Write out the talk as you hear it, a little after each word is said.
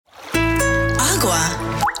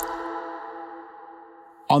Agua.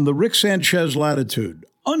 On the Rick Sanchez latitude,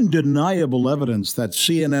 undeniable evidence that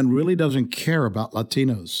CNN really doesn't care about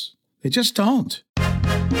Latinos. They just don't.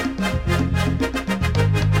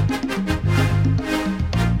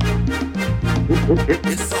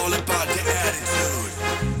 It's all about the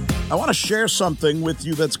attitude. I want to share something with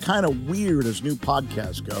you that's kind of weird as new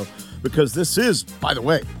podcasts go, because this is, by the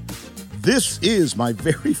way, this is my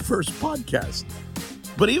very first podcast.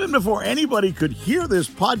 But even before anybody could hear this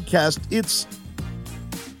podcast, it's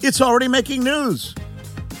already making news.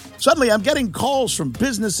 Suddenly, I'm getting calls from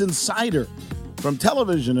Business Insider, from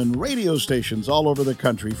television and radio stations all over the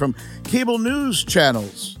country, from cable news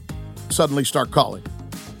channels suddenly start calling.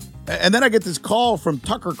 And then I get this call from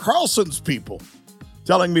Tucker Carlson's people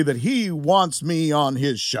telling me that he wants me on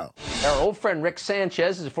his show. Our old friend Rick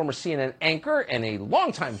Sanchez is a former CNN anchor and a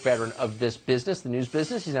longtime veteran of this business, the news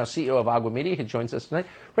business. He's now CEO of Agua Media. He joins us tonight.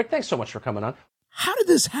 Rick, thanks so much for coming on. How did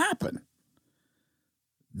this happen?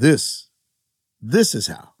 This is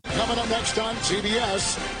how. Coming up next on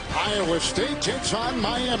CBS, Iowa State takes on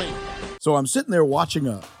Miami. So I'm sitting there watching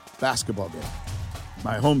a basketball game.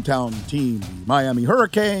 My hometown team, the Miami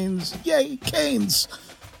Hurricanes, yay, Canes,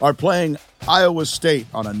 are playing Iowa State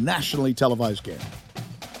on a nationally televised game.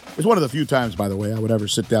 It's one of the few times, by the way, I would ever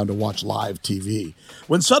sit down to watch live TV,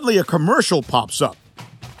 when suddenly a commercial pops up.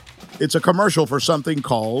 It's a commercial for something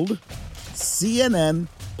called CNN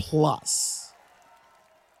Plus,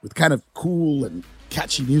 with kind of cool and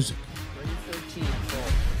catchy music.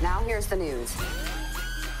 Now here's the news.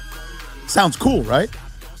 Sounds cool, right?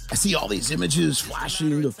 I see all these images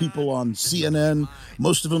flashing of people on CNN.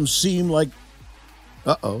 Most of them seem like,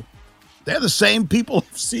 they're the same people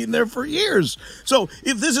I've seen there for years. So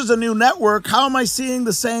if this is a new network, how am I seeing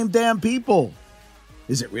the same damn people?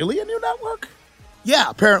 Is it really a new network? Yeah,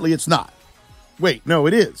 apparently it's not. Wait, no,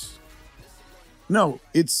 it is. No,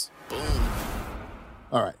 it's...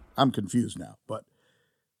 All right, I'm confused now, but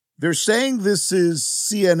they're saying this is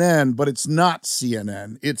CNN, but it's not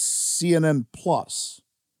CNN. It's CNN Plus.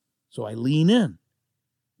 So I lean in.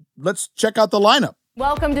 Let's check out the lineup.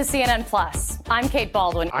 Welcome to CNN Plus. I'm Kate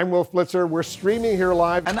Baldwin. I'm Will Flitzer. We're streaming here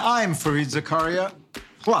live. And I'm Fareed Zakaria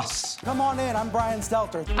Plus. Come on in. I'm Brian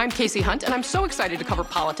Stelter. I'm Casey Hunt, and I'm so excited to cover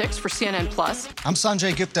politics for CNN Plus. I'm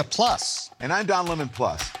Sanjay Gupta Plus. And I'm Don Lemon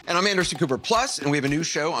Plus. And I'm Anderson Cooper Plus, and we have a new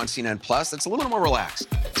show on CNN Plus that's a little more relaxed,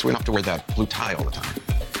 so we don't have to wear that blue tie all the time.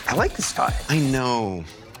 I like this tie. I know.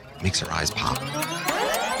 Makes her eyes pop.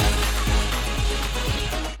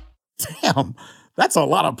 Damn, that's a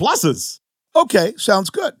lot of pluses. Okay, sounds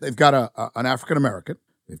good. They've got an African-American.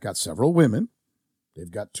 They've got several women.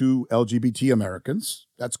 They've got 2 LGBT Americans.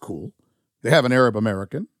 That's cool. They have an Arab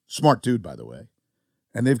American. Smart dude, by the way.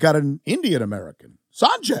 And they've got an Indian American.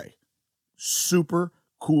 Sanjay. Super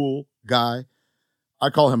cool guy. I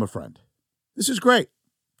call him a friend. This is great.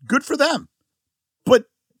 Good for them. But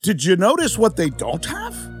did you notice what they don't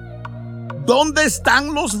have? ¿Dónde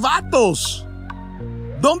están los vatos?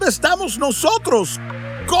 ¿Dónde estamos nosotros?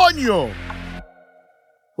 Coño!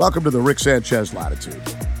 Welcome to the Rick Sanchez latitude.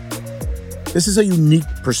 This is a unique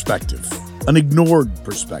perspective, an ignored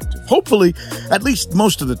perspective. Hopefully, at least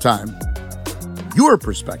most of the time, your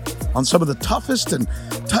perspective on some of the toughest and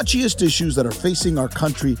touchiest issues that are facing our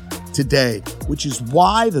country today, which is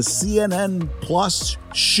why the CNN Plus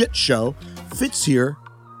shit show fits here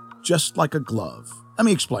just like a glove. Let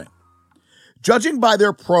me explain. Judging by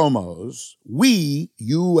their promos, we,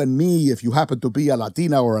 you and me, if you happen to be a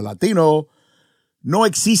Latina or a Latino, no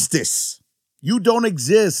existes. You don't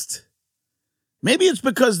exist. Maybe it's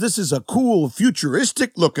because this is a cool,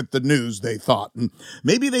 futuristic look at the news, they thought, and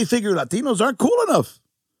maybe they figure Latinos aren't cool enough,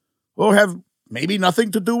 or have maybe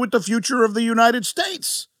nothing to do with the future of the United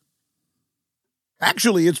States.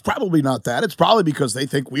 Actually, it's probably not that. It's probably because they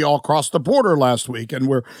think we all crossed the border last week and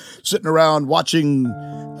we're sitting around watching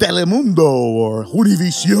Telemundo or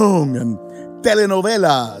Univision and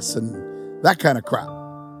telenovelas and that kind of crap.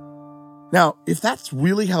 Now, if that's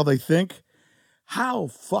really how they think, how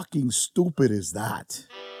fucking stupid is that?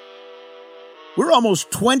 We're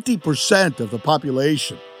almost 20% of the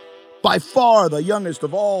population, by far the youngest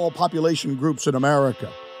of all population groups in America.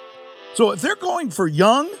 So if they're going for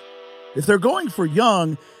young,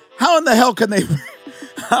 how in the hell can they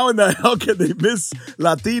miss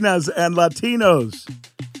Latinas and Latinos?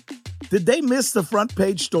 Did they miss the front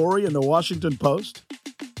page story in the Washington Post?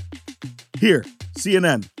 Here,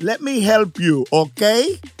 CNN, let me help you,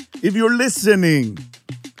 okay? If you're listening,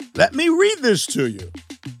 let me read this to you.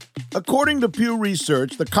 According to Pew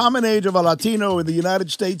Research, the common age of a Latino in the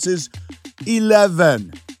United States is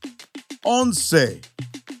 11. 11.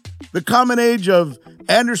 The common age of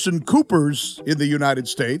Anderson Coopers in the United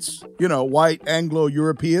States, white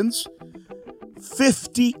Anglo-Europeans,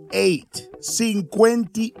 58.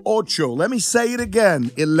 58. Let me say it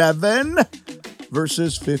again. 11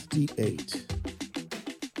 versus 58.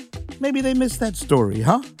 Maybe they missed that story,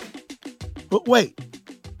 huh? But wait.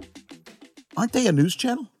 Aren't they a news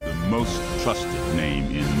channel? The most trusted name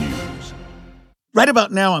in news. Right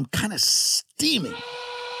about now, I'm kind of steaming.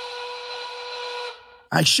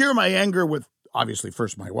 I share my anger with, obviously,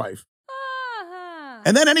 first my wife.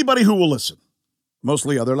 And then anybody who will listen.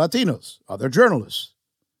 Mostly other Latinos, other journalists.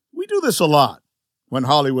 We do this a lot when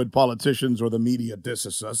Hollywood politicians or the media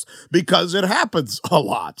disses us because it happens a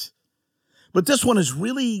lot. But this one is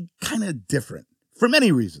really kind of different for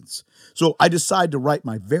many reasons. So I decided to write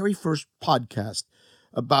my very first podcast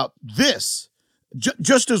about this,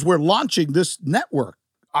 just as we're launching this network,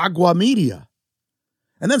 Agua Media.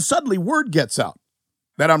 And then suddenly word gets out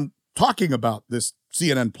that I'm talking about this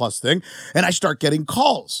CNN Plus thing, and I start getting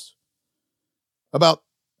calls about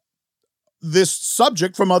this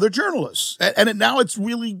subject from other journalists. And now it's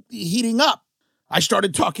really heating up. I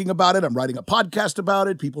started talking about it. I'm writing a podcast about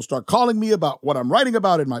it. People start calling me about what I'm writing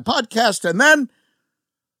about in my podcast. And then,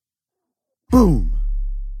 boom,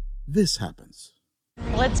 this happens.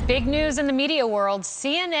 Well, it's big news in the media world.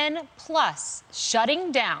 CNN Plus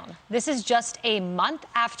shutting down. This is just a month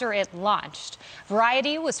after it launched.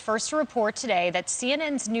 Variety was first to report today that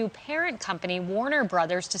CNN's new parent company, Warner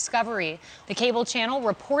Brothers Discovery, the cable channel,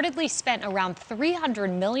 reportedly spent around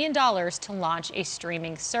 $300 million to launch a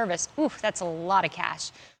streaming service. Oof, that's a lot of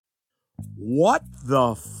cash. What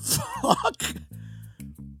the fuck?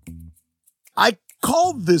 I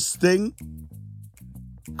called this thing.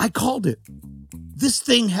 I called it. This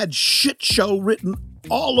thing had shit show written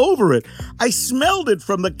all over it. I smelled it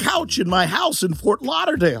from the couch in my house in Fort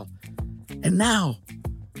Lauderdale. And now,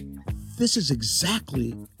 this is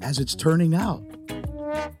exactly as it's turning out.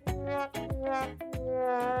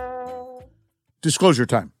 Disclosure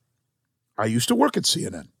time. I used to work at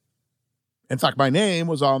CNN. In fact, my name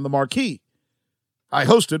was on the marquee. I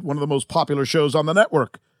hosted one of the most popular shows on the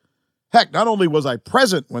network. Heck, not only was I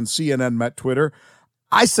present when CNN met Twitter,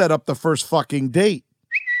 I set up the first fucking date.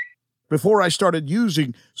 Before I started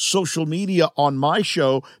using social media on my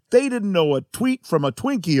show, they didn't know a tweet from a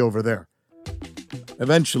Twinkie over there.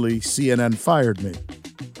 Eventually, CNN fired me.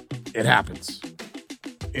 It happens.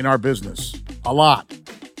 In our business. A lot.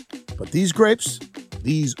 But these grapes,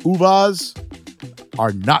 these uvas,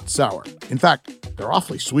 are not sour. In fact, they're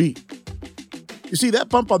awfully sweet. You see, that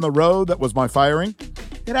bump on the road that was my firing,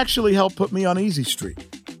 it actually helped put me on Easy Street.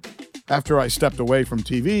 After I stepped away from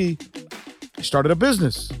TV, I started a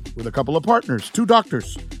business with a couple of partners, 2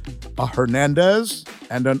 doctors, a Hernandez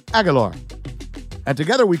and an Aguilar. And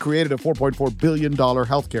together we created a $4.4 billion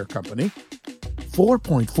healthcare company.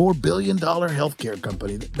 $4.4 billion healthcare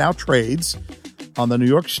company that now trades on the New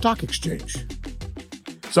York Stock Exchange.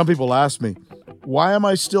 Some people ask me, why am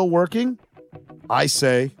I still working? I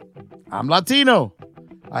say, I'm Latino.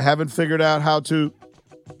 I haven't figured out how to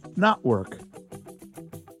not work.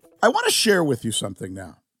 I want to share with you something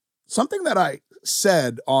now. Something that I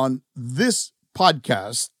said on this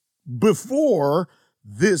podcast before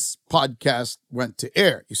this podcast went to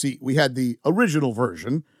air. You see, we had the original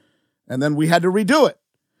version, and then we had to redo it.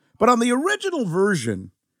 But on the original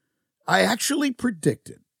version, I actually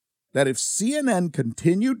predicted that if CNN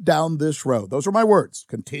continued down this road, those are my words,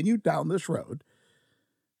 continued down this road,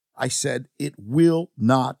 I said it will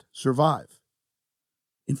not survive.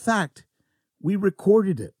 In fact, we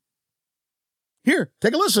recorded it. Here,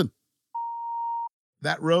 take a listen.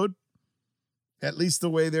 That road, at least the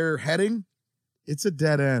way they're heading, it's a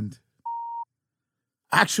dead end.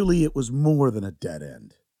 Actually, it was more than a dead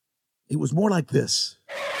end. It was more like this.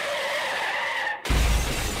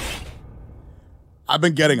 I've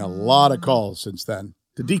been getting a lot of calls since then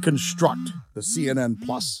to deconstruct the CNN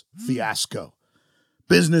Plus fiasco.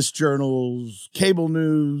 Business journals, cable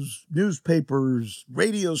news, newspapers,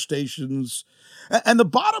 radio stations. And the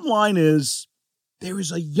bottom line is there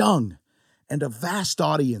is a young and a vast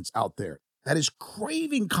audience out there that is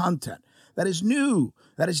craving content, that is new,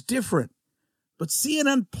 that is different. But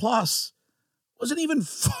CNN Plus wasn't even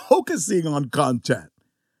focusing on content.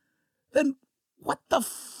 Then what the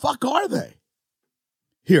fuck are they?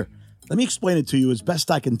 Here, let me explain it to you as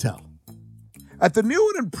best I can tell. At the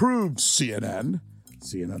new and improved CNN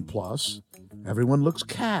Plus, everyone looks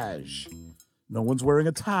cash. No one's wearing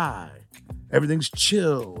a tie. Everything's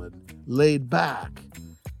chill and laid back.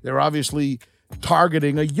 They're obviously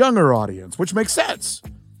targeting a younger audience, which makes sense.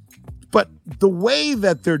 But the way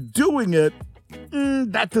that they're doing it,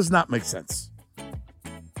 that does not make sense.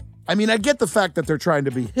 I mean, I get the fact that they're trying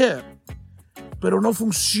to be hip, pero no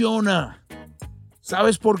funciona.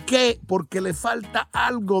 ¿Sabes por qué? Porque le falta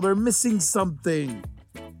algo. They're missing something.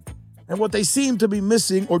 And what they seem to be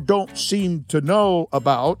missing or don't seem to know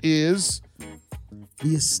about is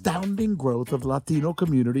the astounding growth of Latino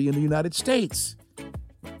community in the United States.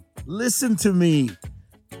 Listen to me.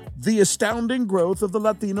 The astounding growth of the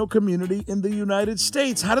Latino community in the United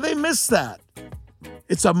States. How do they miss that?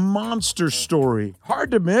 It's a monster story.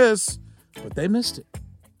 Hard to miss, but they missed it.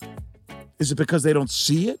 Is it because they don't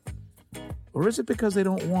see it? Or is it because they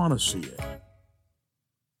don't want to see it?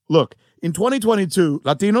 Look, in 2022,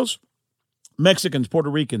 Latinos, Mexicans, Puerto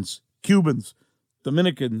Ricans, Cubans,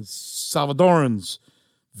 Dominicans, Salvadorans,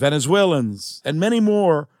 Venezuelans, and many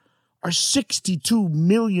more are 62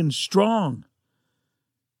 million strong.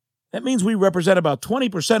 That means we represent about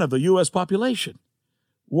 20% of the U.S. population.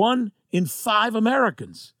 1 in 5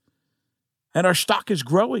 Americans. And our stock is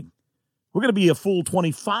growing. We're going to be a full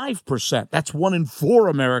 25%. That's 1 in 4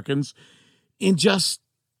 Americans in just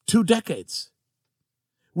 2 decades.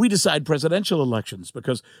 We decide presidential elections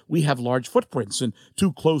because we have large footprints in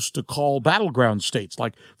too close to call battleground states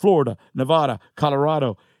like Florida, Nevada,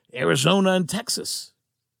 Colorado, Arizona, and Texas.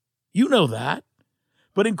 You know that.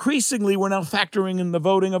 But increasingly, we're now factoring in the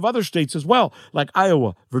voting of other states as well, like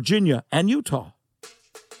Iowa, Virginia, and Utah.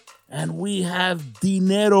 And we have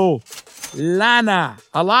dinero, lana,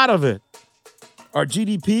 a lot of it. Our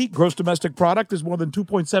GDP, gross domestic product, is more than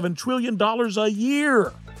 $2.7 trillion a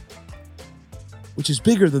year, which is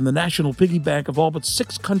bigger than the national piggy bank of all but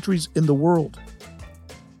 6 countries in the world.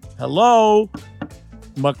 Hello?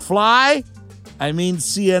 McFly? I mean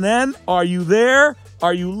CNN? Are you there?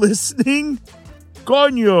 Are you listening?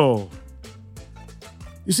 Coño!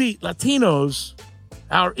 You see, Latinos,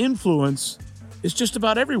 our influence is just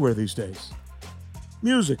about everywhere these days.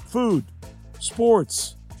 Music, food,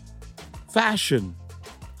 sports, fashion,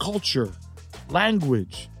 culture,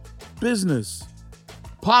 language, business,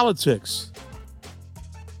 politics.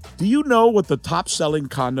 Do you know what the top-selling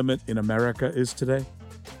condiment in America is today?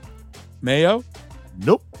 Mayo?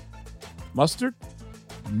 Nope. Mustard?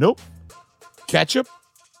 Nope. Ketchup?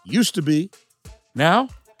 Used to be. Now,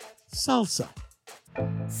 salsa.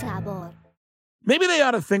 Sabor. Maybe they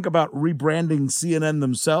ought to think about rebranding CNN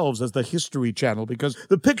themselves as the History Channel, because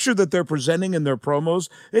the picture that they're presenting in their promos,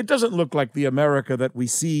 it doesn't look like the America that we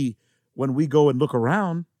see when we go and look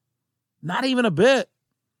around. Not even a bit.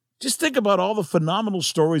 Just think about all the phenomenal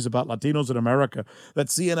stories about Latinos in America that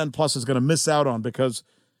CNN Plus is going to miss out on because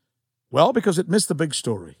it missed the big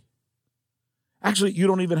story. Actually, you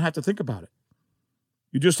don't even have to think about it.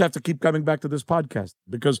 You just have to keep coming back to this podcast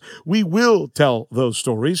because we will tell those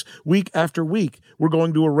stories week after week. We're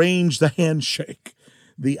going to arrange the handshake,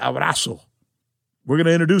 the abrazo. We're going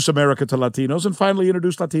to introduce America to Latinos and finally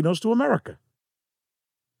introduce Latinos to America.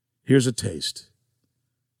 Here's a taste.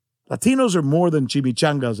 Latinos are more than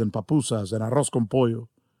chimichangas and papusas and arroz con pollo.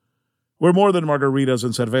 We're more than margaritas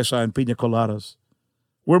and cerveza and piña coladas.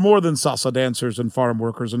 We're more than salsa dancers and farm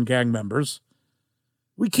workers and gang members.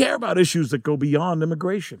 We care about issues that go beyond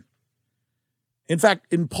immigration. In fact,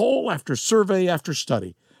 in poll after survey after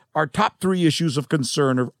study, our top 3 issues of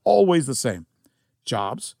concern are always the same: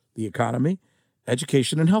 jobs, the economy,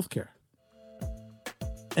 education, and healthcare.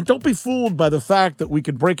 And don't be fooled by the fact that we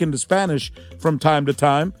can break into Spanish from time to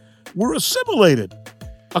time. We're assimilated,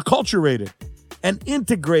 acculturated, and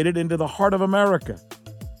integrated into the heart of America.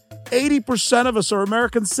 80% of us are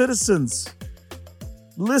American citizens.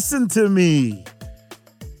 Listen to me.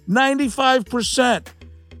 95%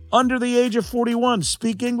 under the age of 41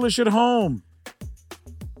 speak English at home.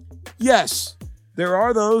 Yes, there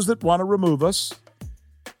are those that want to remove us,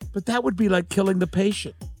 but that would be like killing the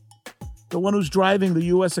patient, the one who's driving the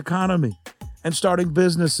U.S. economy and starting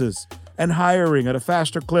businesses and hiring at a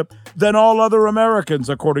faster clip than all other Americans,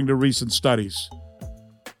 according to recent studies.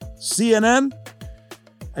 CNN?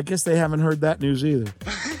 I guess they haven't heard that news either.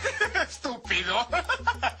 Stupido.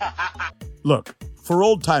 Look, for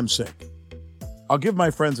old time's sake, I'll give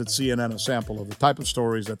my friends at CNN a sample of the type of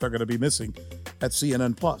stories that they're going to be missing at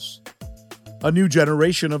CNN Plus. A new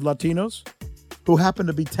generation of Latinos who happen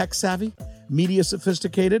to be tech-savvy, media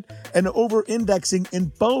sophisticated, and over-indexing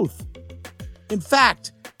in both. In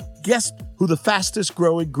fact, guess who the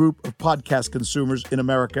fastest-growing group of podcast consumers in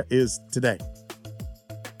America is today?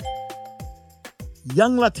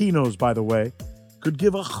 Young Latinos, by the way, could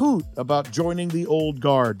give a hoot about joining the old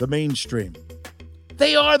guard, the mainstream.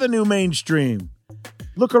 They are the new mainstream.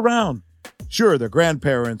 Look around. Sure, their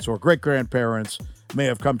grandparents or great-grandparents may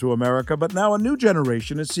have come to America, but now a new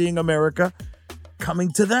generation is seeing America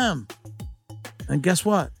coming to them. And guess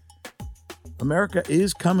what? America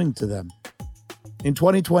is coming to them. In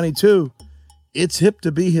 2022, it's hip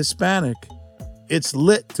to be Hispanic. It's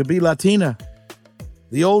lit to be Latina.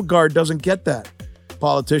 The old guard doesn't get that.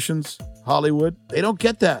 Politicians, Hollywood, they don't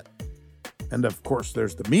get that. And of course,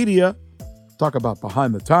 there's the media. Talk about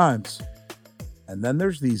behind the times. And then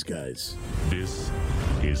there's these guys. This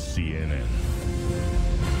is CNN.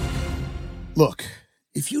 Look,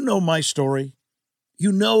 if you know my story,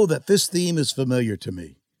 you know that this theme is familiar to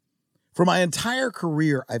me. For my entire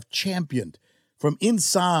career, I've championed from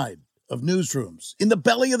inside of newsrooms, in the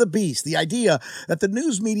belly of the beast, the idea that the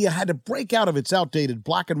news media had to break out of its outdated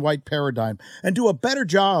black and white paradigm and do a better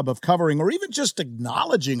job of covering or even just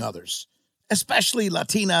acknowledging others, especially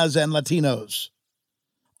Latinas and Latinos.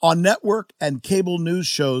 On network and cable news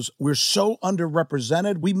shows, we're so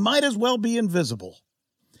underrepresented, we might as well be invisible.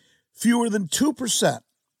 Fewer than 2%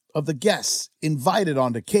 of the guests invited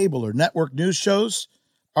onto cable or network news shows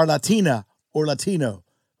are Latina or Latino,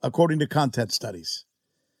 according to content studies.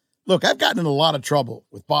 Look, I've gotten in a lot of trouble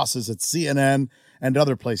with bosses at CNN and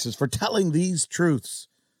other places for telling these truths,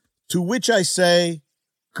 to which I say,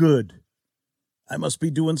 good. I must be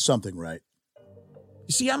doing something right.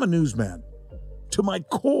 You see, I'm a newsman. To my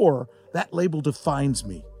core, that label defines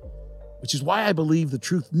me, which is why I believe the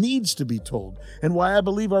truth needs to be told and why I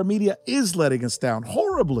believe our media is letting us down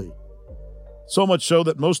horribly. So much so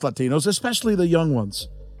that most Latinos, especially the young ones,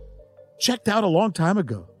 checked out a long time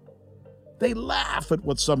ago. They laugh at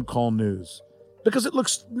what some call news because it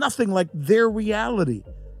looks nothing like their reality,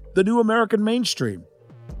 the new American mainstream,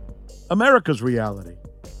 America's reality.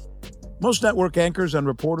 Most network anchors and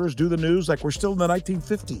reporters do the news like we're still in the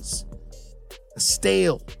 1950s. A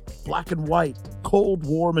stale, black and white, Cold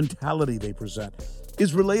War mentality they present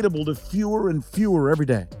is relatable to fewer and fewer every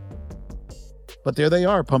day. But there they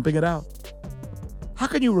are, pumping it out. How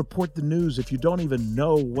can you report the news if you don't even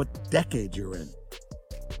know what decade you're in?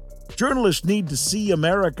 Journalists need to see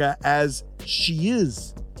America as she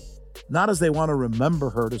is, not as they want to remember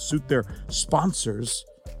her to suit their sponsors,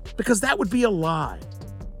 because that would be a lie.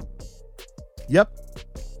 Yep,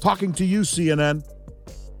 talking to you, CNN.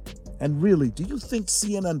 And really, do you think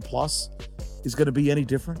CNN Plus is going to be any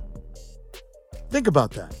different? Think about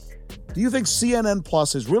that. Do you think CNN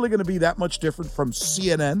Plus is really going to be that much different from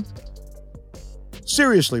CNN?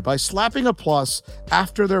 Seriously, by slapping a plus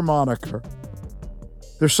after their moniker,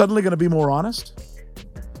 they're suddenly going to be more honest?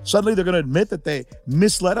 Suddenly they're going to admit that they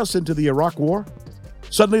misled us into the Iraq War?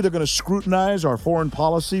 Suddenly they're going to scrutinize our foreign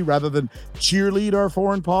policy rather than cheerlead our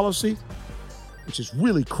foreign policy? Which is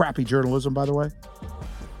really crappy journalism, by the way.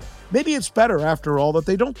 Maybe it's better, after all, that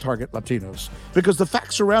they don't target Latinos, because the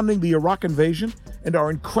facts surrounding the Iraq invasion and our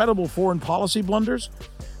incredible foreign policy blunders,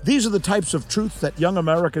 these are the types of truths that young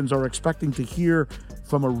Americans are expecting to hear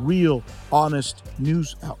from a real, honest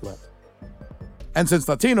news outlet. And since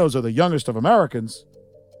Latinos are the youngest of Americans,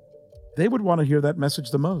 they would want to hear that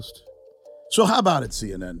message the most. So how about it,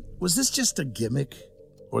 CNN? Was this just a gimmick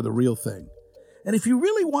or the real thing? And if you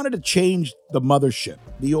really wanted to change the mothership,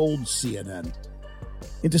 the old CNN,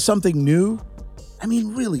 into something new, I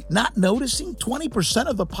mean, really, not noticing 20%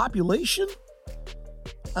 of the population?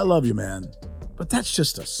 I love you, man, but that's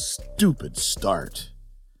just a stupid start.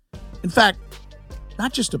 In fact,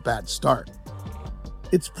 not just a bad start.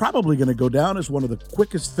 It's probably going to go down as one of the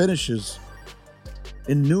quickest finishes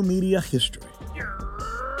in new media history. You're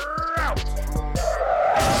out.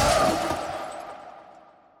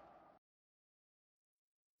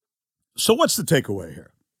 So what's the takeaway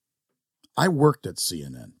here? I worked at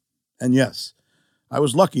CNN. And yes, I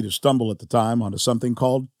was lucky to stumble at the time onto something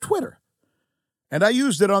called Twitter. And I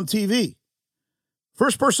used it on TV.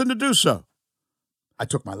 First person to do so. I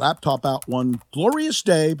took my laptop out one glorious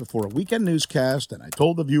day before a weekend newscast, and I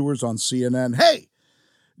told the viewers on CNN, hey,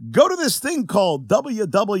 go to this thing called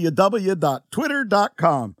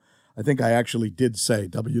www.twitter.com. I think I actually did say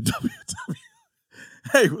www.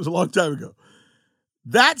 Hey, it was a long time ago.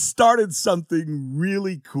 That started something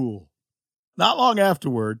really cool. Not long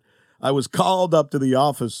afterward, I was called up to the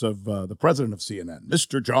office of the president of CNN,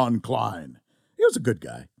 Mr. John Klein. He was a good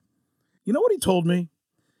guy. You know what he told me?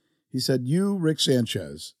 He said, you, Rick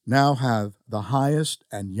Sanchez, now have the highest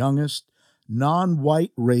and youngest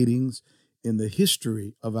non-white ratings in the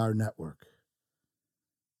history of our network.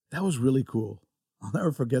 That was really cool. I'll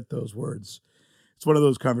never forget those words. It's one of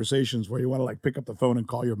those conversations where you want to pick up the phone and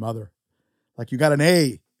call your mother. Like you got an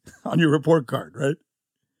A on your report card, right?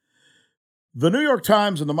 The New York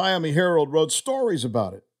Times and the Miami Herald wrote stories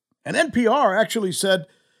about it. And NPR actually said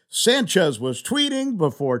Sanchez was tweeting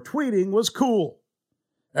before tweeting was cool.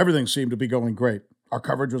 Everything seemed to be going great. Our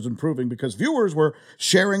coverage was improving because viewers were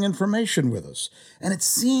sharing information with us. And it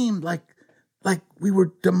seemed like Like we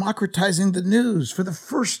were democratizing the news for the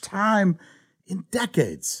first time in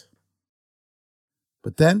decades.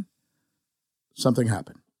 But then something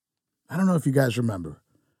happened. I don't know if you guys remember,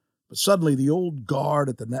 but suddenly the old guard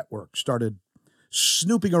at the network started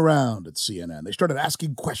snooping around at CNN. They started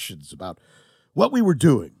asking questions about what we were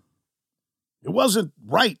doing. It wasn't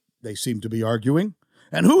right, they seemed to be arguing.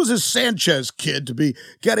 And who's this Sanchez kid to be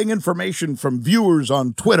getting information from viewers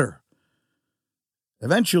on Twitter?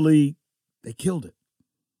 Eventually, they killed it.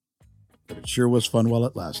 But it sure was fun while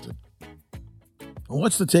it lasted. And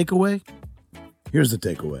what's the takeaway? Here's the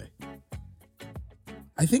takeaway.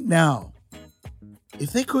 I think now,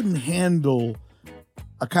 if they couldn't handle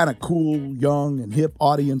a kind of cool, young, and hip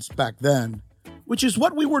audience back then, which is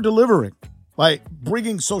what we were delivering by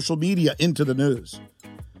bringing social media into the news,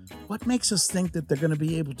 what makes us think that they're going to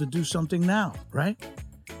be able to do something now, right?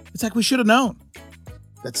 It's like we should have known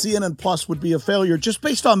that CNN Plus would be a failure just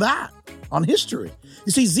based on that, on history.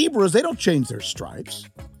 You see, zebras, they don't change their stripes,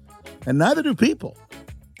 and neither do people,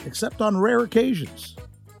 except on rare occasions.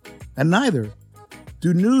 And neither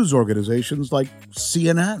do news organizations like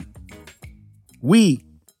CNN. We,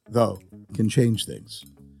 though, can change things.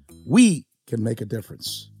 We can make a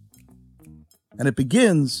difference. And it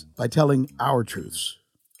begins by telling our truths,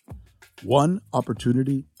 one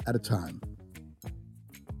opportunity at a time.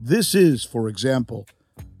 This is, for example,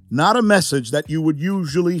 not a message that you would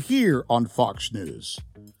usually hear on Fox News.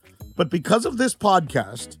 But because of this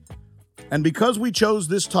podcast, and because we chose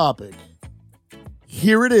this topic,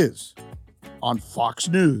 here it is on Fox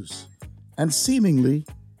News, and seemingly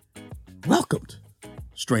welcomed,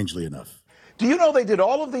 strangely enough. Do you know they did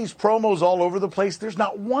all of these promos all over the place? There's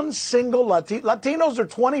not one single Latinos are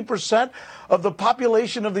 20% of the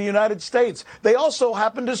population of the United States. They also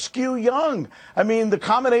happen to skew young. I mean, the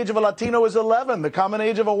common age of a Latino is 11. The common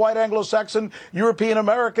age of a white Anglo-Saxon European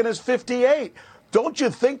American is 58. Don't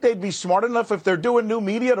you think they'd be smart enough if they're doing new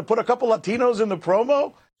media to put a couple Latinos in the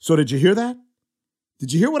promo? So did you hear that?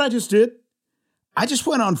 Did you hear what I just did? I just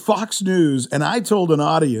went on Fox News and I told an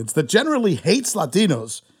audience that generally hates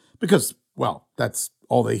Latinos because, well, that's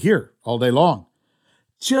all they hear all day long,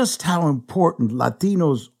 just how important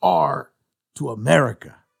Latinos are to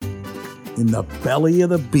America. In the belly of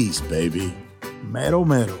the beast, baby. Mero,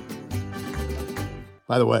 mero.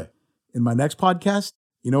 By the way, in my next podcast,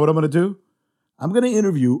 you know what I'm going to do? I'm going to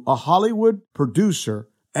interview a Hollywood producer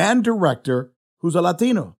and director who's a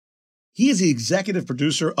Latino. He is the executive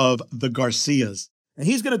producer of The Garcias, and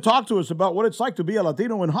he's going to talk to us about what it's like to be a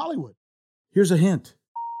Latino in Hollywood. Here's a hint.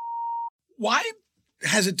 Why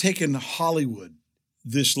has it taken Hollywood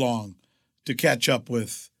this long to catch up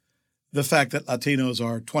with the fact that Latinos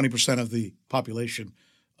are 20% of the population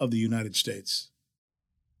of the United States?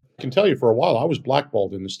 I can tell you for a while I was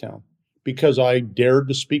blackballed in this town because I dared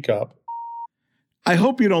to speak up. I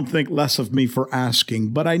hope you don't think less of me for asking,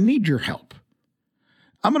 but I need your help.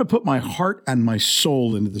 I'm going to put my heart and my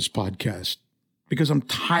soul into this podcast because I'm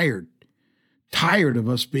tired of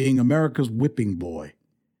us being America's whipping boy.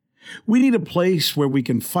 We need a place where we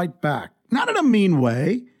can fight back, not in a mean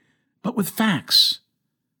way, but with facts.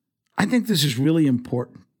 I think this is really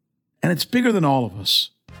important, and it's bigger than all of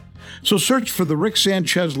us. So search for the Rick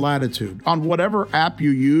Sanchez Latitude on whatever app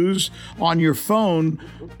you use on your phone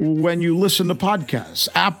when you listen to podcasts,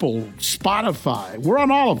 Apple, Spotify, we're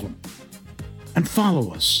on all of them. And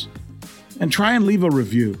follow us, and try and leave a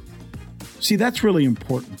review. See, that's really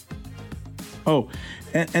important. Oh,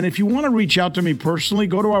 and if you want to reach out to me personally,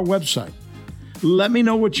 go to our website. Let me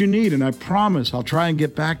know what you need, and I promise I'll try and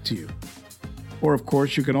get back to you. Or, of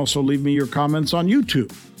course, you can also leave me your comments on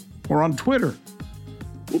YouTube or on Twitter.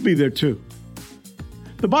 We'll be there, too.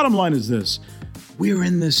 The bottom line is this. We're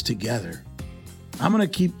in this together. I'm going to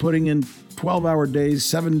keep putting in 12-hour days,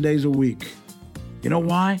 7 days a week. You know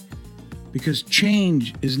why? Because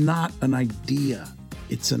change is not an idea,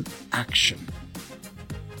 it's an action.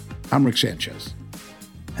 I'm Rick Sanchez,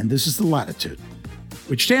 and this is The Latitude,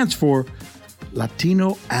 which stands for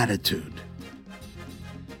Latino Attitude.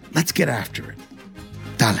 Let's get after it.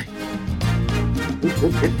 Dale.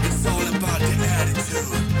 It's all about the attitude.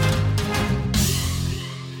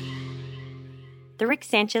 The Rick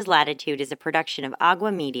Sanchez Latitude is a production of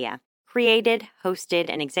Agua Media, created, hosted,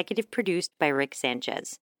 and executive produced by Rick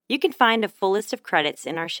Sanchez. You can find a full list of credits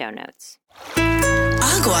in our show notes.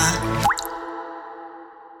 Agua.